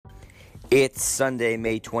It's Sunday,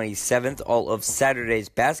 May 27th. All of Saturday's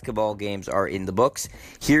basketball games are in the books.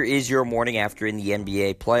 Here is your morning after in the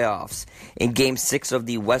NBA playoffs. In Game 6 of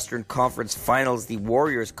the Western Conference Finals, the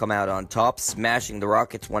Warriors come out on top, smashing the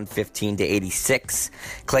Rockets 115-86.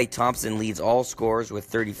 Klay Thompson leads all scorers with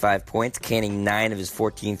 35 points, canning 9 of his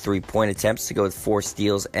 14 three-point attempts to go with 4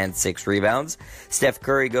 steals and 6 rebounds. Steph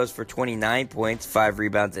Curry goes for 29 points, 5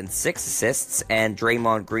 rebounds, and 6 assists, and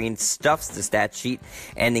Draymond Green stuffs the stat sheet,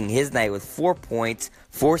 ending his night with 4 points,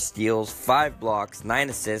 4 steals, 5 blocks,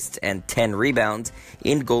 9 assists, and 10 rebounds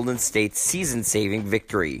in Golden State's season-saving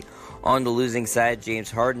victory. On the losing side, James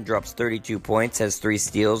Harden drops 32 points, has 3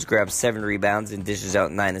 steals, grabs 7 rebounds, and dishes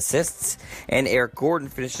out 9 assists. And Eric Gordon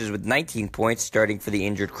finishes with 19 points, starting for the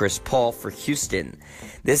injured Chris Paul for Houston.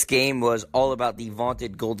 This game was all about the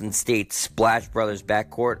vaunted Golden State Splash Brothers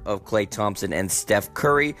backcourt of Klay Thompson and Steph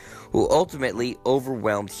Curry, who ultimately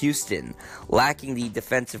overwhelmed Houston. Lacking the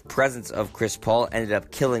defensive presence of Chris Paul ended up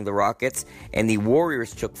killing the Rockets, and the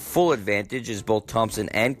Warriors took full advantage as both Thompson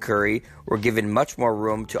and Curry were given much more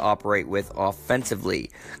room to operate with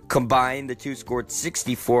offensively. Combined, the two scored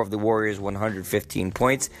 64 of the Warriors' 115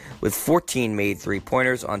 points, with 14 made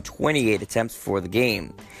three-pointers on 28 attempts for the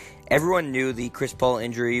game. Everyone knew the Chris Paul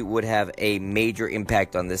injury would have a major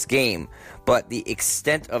impact on this game, but the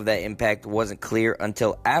extent of that impact wasn't clear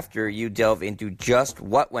until after you delve into just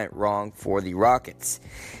what went wrong for the Rockets.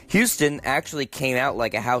 Houston actually came out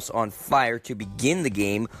like a house on fire to begin the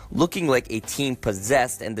game, looking like a team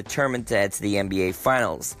possessed and determined to head to the NBA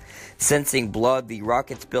Finals. Sensing blood, the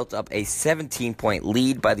Rockets built up a 17-point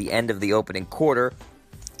lead by the end of the opening quarter,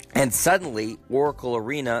 and suddenly Oracle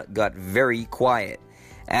Arena got very quiet.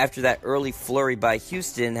 After that early flurry by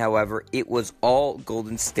Houston, however, it was all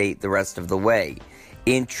Golden State the rest of the way.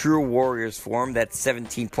 In true Warriors form, that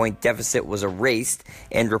 17-point deficit was erased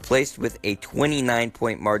and replaced with a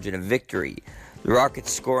 29-point margin of victory. The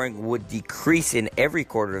Rockets' scoring would decrease in every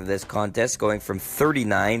quarter of this contest, going from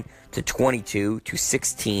 39 to 22 to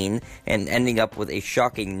 16, and ending up with a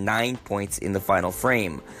shocking 9 points in the final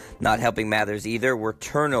frame. Not helping matters either were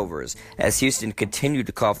turnovers, as Houston continued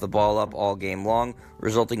to cough the ball up all game long,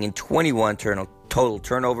 resulting in 21 total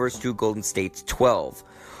turnovers to Golden State's 12.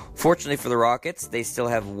 Fortunately for the Rockets, they still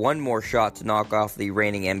have one more shot to knock off the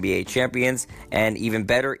reigning NBA champions, and even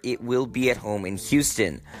better, it will be at home in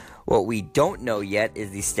Houston. What we don't know yet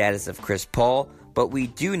is the status of Chris Paul, but we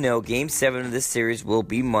do know Game 7 of this series will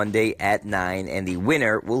be Monday at 9, and the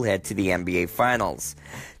winner will head to the NBA Finals.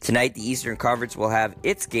 Tonight, the Eastern Conference will have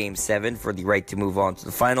its Game 7 for the right to move on to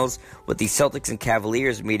the Finals, with the Celtics and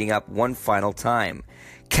Cavaliers meeting up one final time.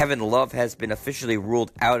 Kevin Love has been officially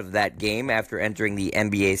ruled out of that game after entering the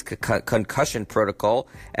NBA's concussion protocol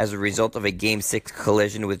as a result of a Game 6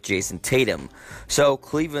 collision with Jason Tatum. So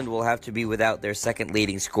Cleveland will have to be without their second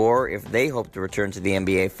leading scorer if they hope to return to the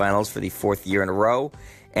NBA Finals for the 4th year in a row.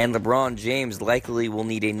 And LeBron James likely will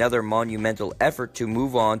need another monumental effort to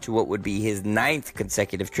move on to what would be his 9th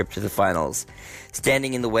consecutive trip to the Finals.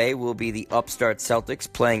 Standing in the way will be the upstart Celtics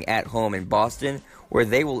playing at home in Boston, where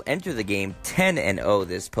they will enter the game 10-0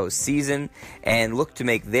 this postseason and look to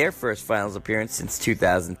make their first Finals appearance since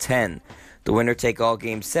 2010. The winner-take-all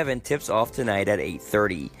Game 7 tips off tonight at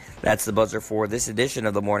 8:30. That's the buzzer for this edition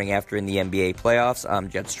of the Morning After in the NBA playoffs. I'm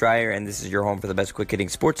Jet Stryer, and this is your home for the best quick-hitting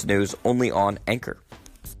sports news, only on Anchor.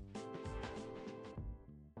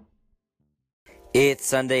 It's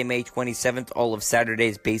Sunday, May 27th. All of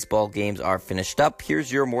Saturday's baseball games are finished up.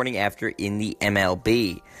 Here's your morning after in the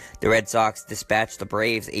MLB. The Red Sox dispatched the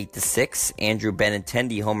Braves 8-6. Andrew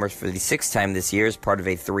Benintendi homers for the 6th time this year as part of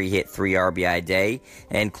a 3-hit, 3 RBI day.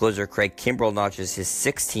 And closer Craig Kimbrell notches his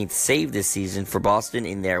 16th save this season for Boston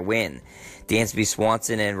in their win. Dansby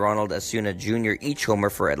Swanson and Ronald Acuna Jr. each homer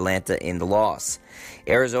for Atlanta in the loss.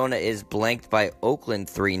 Arizona is blanked by Oakland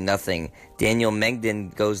 3-0. Daniel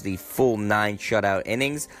Mengden goes the full 9 shutout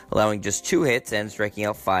innings, allowing just 2 hits and striking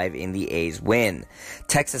out 5 in the A's win.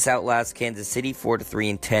 Texas outlasts Kansas City 4-3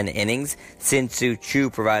 in 10 innings. Sin-Soo Choo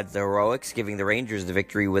provides the heroics, giving the Rangers the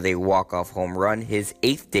victory with a walk-off home run, his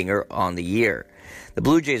 8th dinger on the year. The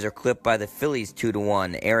Blue Jays are clipped by the Phillies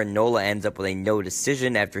 2-1. Aaron Nola ends up with a no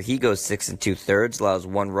decision after he goes 6 2/3, allows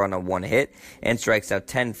 1 run on 1 hit, and strikes out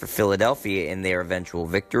 10 for Philadelphia in their eventual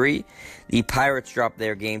victory. The Pirates drop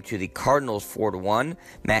their game to the Cardinals 4-1.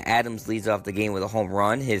 Matt Adams leads off the game with a home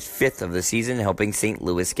run, his 5th of the season, helping St.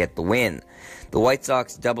 Louis get the win. The White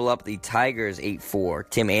Sox double up the Tigers 8-4.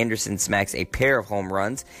 Tim Anderson smacks a pair of home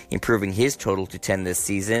runs, improving his total to 10 this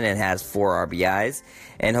season and has 4 RBIs.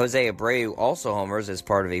 And Jose Abreu also homers as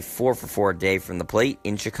part of a 4-for-4 day from the plate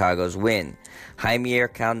in Chicago's win. Jaimier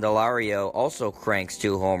Candelario also cranks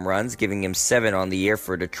 2 home runs, giving him 7 on the year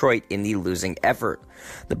for Detroit in the losing effort.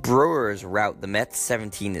 The Brewers rout the Mets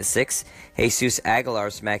 17-6. Jesus Aguilar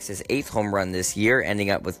smacks his 8th home run this year, ending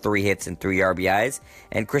up with 3 hits and 3 RBIs.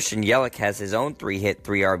 And Christian Yelich has his own 3-hit,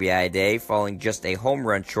 3 RBI day, falling just a home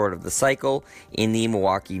run short of the cycle in the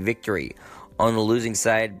Milwaukee victory. On the losing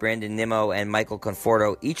side, Brandon Nimmo and Michael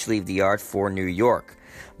Conforto each leave the yard for New York.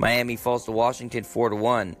 Miami falls to Washington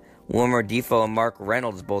 4-1. Wilmer Difo and Mark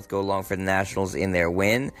Reynolds both go long for the Nationals in their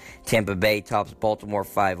win. Tampa Bay tops Baltimore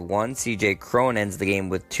 5-1. C.J. Cron ends the game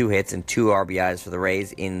with 2 hits and 2 RBIs for the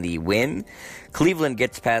Rays in the win. Cleveland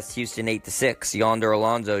gets past Houston 8-6. Yonder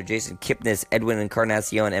Alonso, Jason Kipnis, Edwin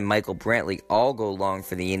Encarnacion, and Michael Brantley all go long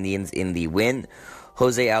for the Indians in the win.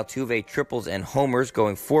 Jose Altuve triples and homers,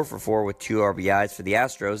 going 4-for-4 with 2 RBIs for the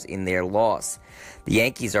Astros in their loss. The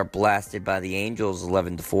Yankees are blasted by the Angels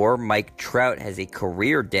 11-4. Mike Trout has a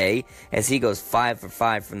career day as he goes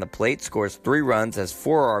 5-for-5 from the plate, scores 3 runs, has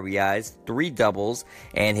 4 RBIs, 3 doubles,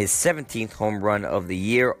 and his 17th home run of the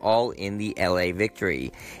year, all in the LA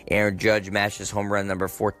victory. Aaron Judge matches home run number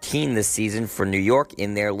 14 this season for New York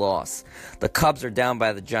in their loss. The Cubs are down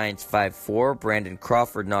by the Giants 5-4. Brandon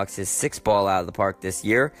Crawford knocks his 6th ball out of the park this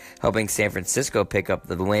year, helping San Francisco pick up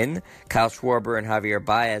the win. Kyle Schwarber and Javier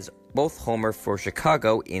Baez both homer for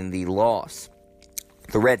Chicago in the loss.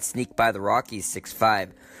 The Reds sneak by the Rockies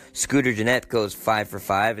 6-5. Scooter Gennett goes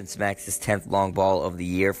 5-for-5 and smacks his 10th long ball of the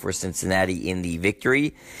year for Cincinnati in the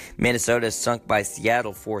victory. Minnesota is sunk by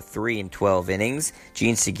Seattle 4-3 in 12 innings.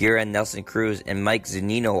 Gene Segura, Nelson Cruz, and Mike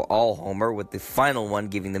Zunino all homer, with the final one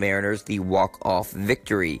giving the Mariners the walk-off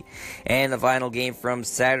victory. And the final game from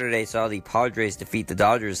Saturday saw the Padres defeat the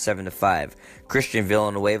Dodgers 7-5. Christian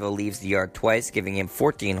Villanueva leaves the yard twice, giving him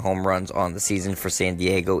 14 home runs on the season for San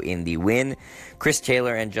Diego in the win. Chris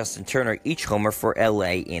Taylor and Justin Turner each homer for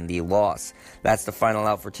LA in the loss. That's the final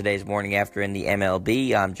out for today's Morning After in the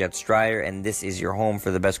MLB. I'm Jet Stryer, and this is your home for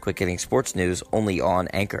the best quick-hitting sports news, only on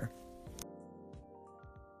Anchor.